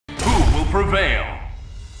prevail.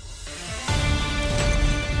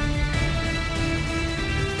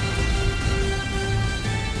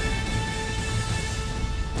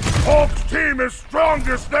 Hulk's team is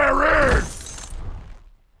strongest there is!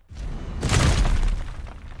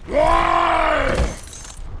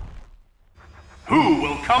 Who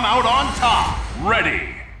will come out on top?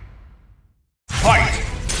 Ready! Fight!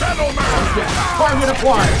 Gentlemen! Target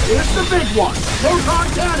acquired! It's the big one! Proton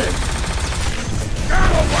cannon!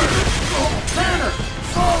 Banner!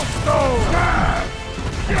 Soul Stone!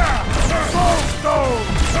 Soul Stone!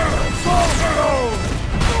 Soul Stone!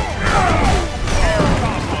 Air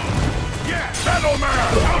combo! Yes! Gentlemen!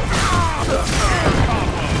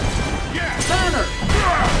 Yes! Banner!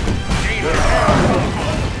 Danger air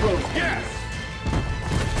combo! Yes!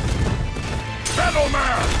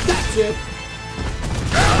 Gentlemen! That's it!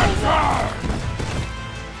 Avatar!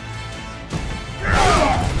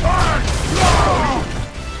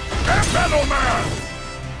 Gentlemen!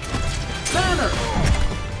 Banner!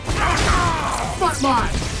 Front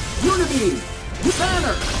line! Unibeam!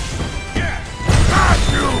 Banner! Yes! Got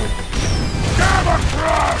you! Gamma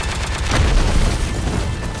Crush!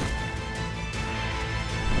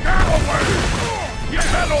 Get away! Yes!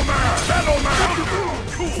 Gentlemen!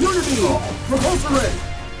 Unibeam! Propulsor ray!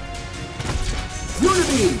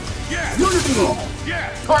 Unibeam! Yes! Unibeam!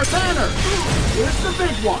 Yes! Banner! It's the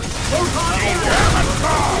big one! Proton Gamma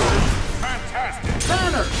Crush! Fantastic!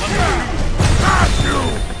 Banner! Got you!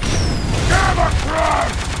 Gamma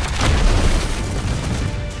Crush!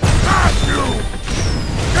 Got you!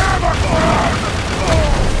 Gamma Crush!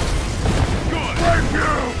 Good! Thank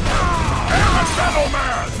you! Gamma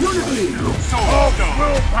Gentleman! Unibeam! Soul Stone!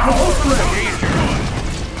 Willpower! Propulsor ray! Danger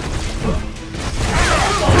good!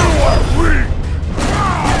 You are weak!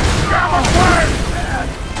 Gamma Wave!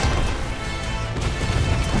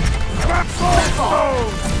 Soul Stone!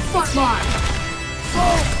 Front line!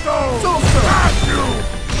 Soul Stone! Soul Stone! Got you!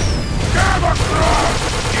 Gamma Crush!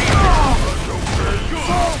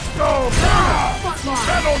 Soul Stone! Front line!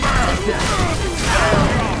 Gentleman!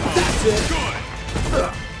 That's it!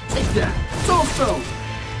 Good! Take that! Soul Stone!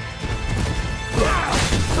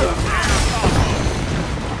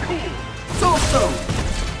 Soul Stone!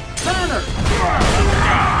 Banner!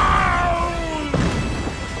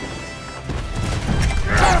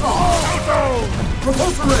 Back off! Stone!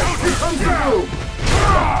 Propulsor ray! Here comes the boom!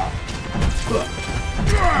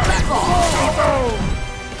 Back off! Stone!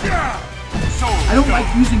 Soul I don't like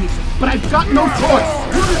using these, but I've got no choice!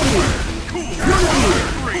 Unibeam! Unibeam!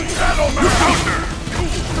 Counter!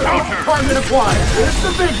 Counter! Target acquired! It's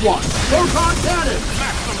the big one! Proton cannon!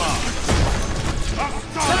 Maxima!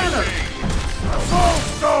 Banner! Soul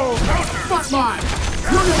Stone! Front line!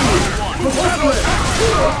 Unibeam! Propulsor ray!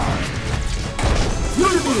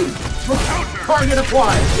 Unibeam! Target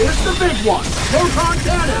acquired! It's the big one! Proton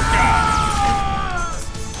cannon!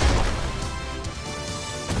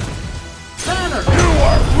 Banner! You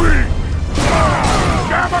are weak!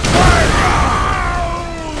 Gamma Wave!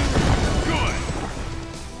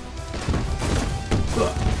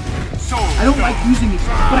 Good! Soul I don't like using these,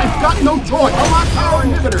 but I've got no choice! Unlock power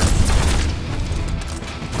inhibitor!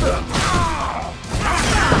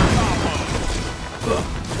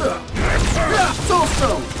 Soul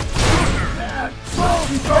Stone! Soul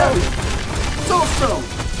Stone! Soul Stone!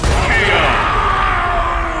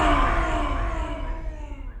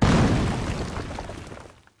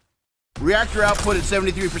 Reactor output at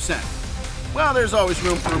 73%. Well, there's always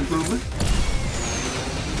room for improvement.